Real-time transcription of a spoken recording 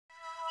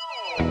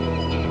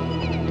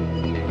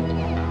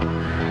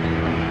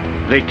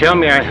They tell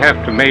me I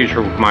have to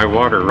measure my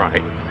water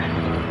right.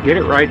 Get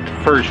it right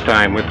the first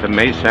time with the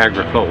MACE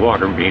AgriFlo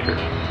water meter,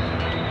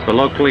 the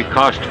locally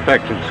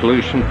cost-effective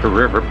solution for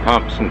river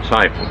pumps and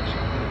siphons.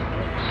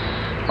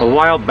 A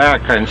while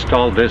back I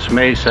installed this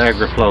MACE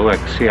AgriFlo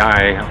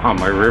XCi on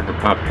my river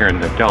pump here in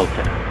the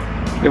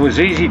Delta. It was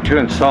easy to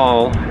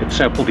install, it's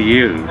simple to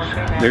use.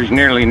 There's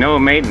nearly no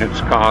maintenance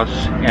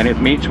costs, and it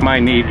meets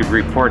my need to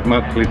report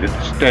monthly to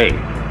the state.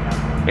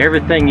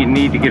 Everything you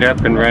need to get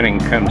up and running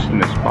comes in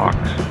this box.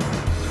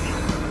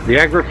 The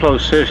AgriFlo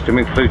system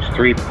includes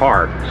 3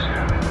 parts.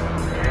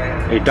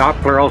 A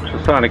Doppler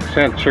ultrasonic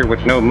sensor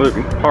with no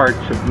moving parts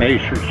that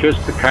measures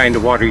just the kind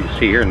of water you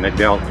see here in the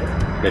Delta.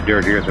 The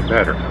dirtier the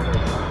better.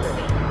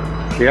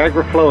 The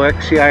AgriFlo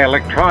XCi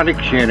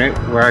electronics unit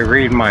where I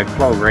read my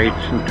flow rates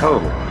and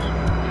totals.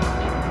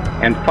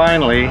 And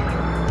finally,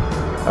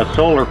 a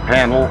solar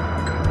panel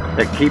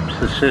that keeps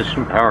the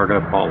system powered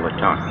up all the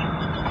time.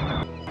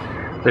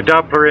 The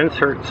Doppler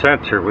insert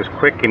sensor was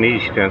quick and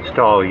easy to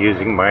install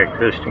using my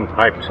existing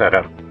pipe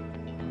setup.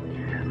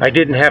 I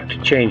didn't have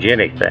to change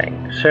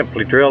anything.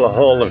 Simply drill a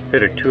hole and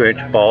fit a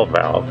 2-inch ball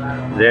valve,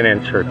 then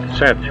insert the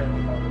sensor.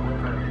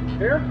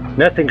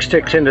 Nothing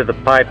sticks into the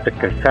pipe that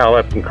can foul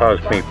up and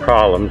cause me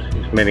problems,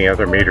 as many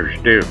other meters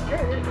do.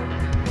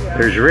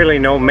 There's really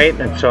no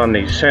maintenance on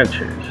these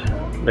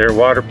sensors. They're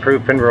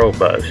waterproof and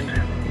robust.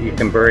 You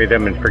can bury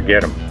them and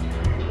forget them.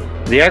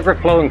 The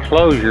AgriFlo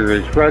enclosure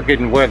is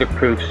rugged and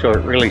weatherproof, so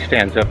it really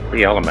stands up to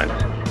the elements.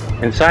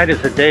 Inside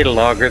is a data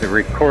logger that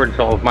records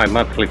all of my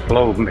monthly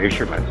flow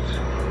measurements.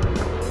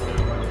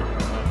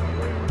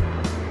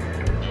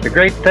 The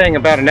great thing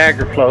about an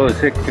AgriFlo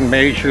is it can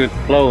measure the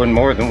flow in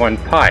more than one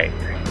pipe.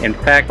 In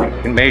fact,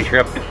 it can measure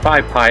up to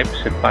 5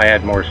 pipes if I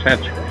add more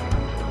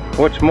sensors.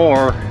 What's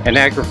more, an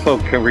AgriFlo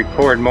can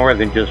record more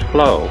than just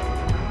flow.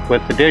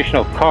 With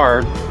additional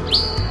cards,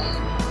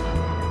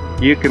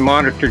 you can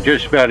monitor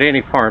just about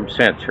any farm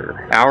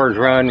sensor, hours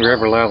run,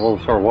 river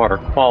levels, or water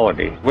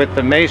quality. With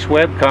the MACE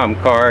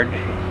Webcom card,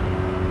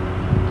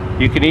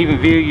 you can even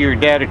view your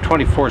data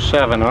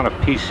 24/7 on a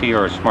PC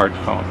or a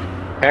smartphone.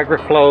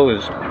 AgriFlo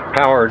is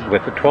powered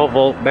with a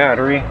 12-volt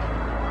battery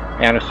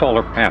and a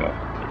solar panel.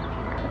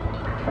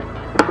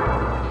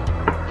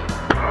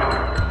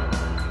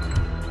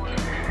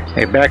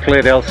 A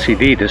backlit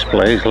LCD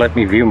displays let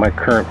me view my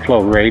current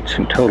flow rates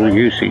and total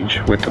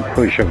usage with the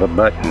push of a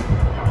button.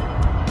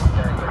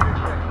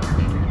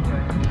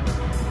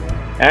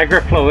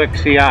 AgriFlo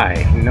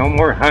XCi, no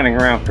more hunting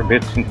around for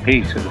bits and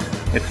pieces.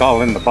 It's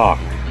all in the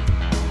box.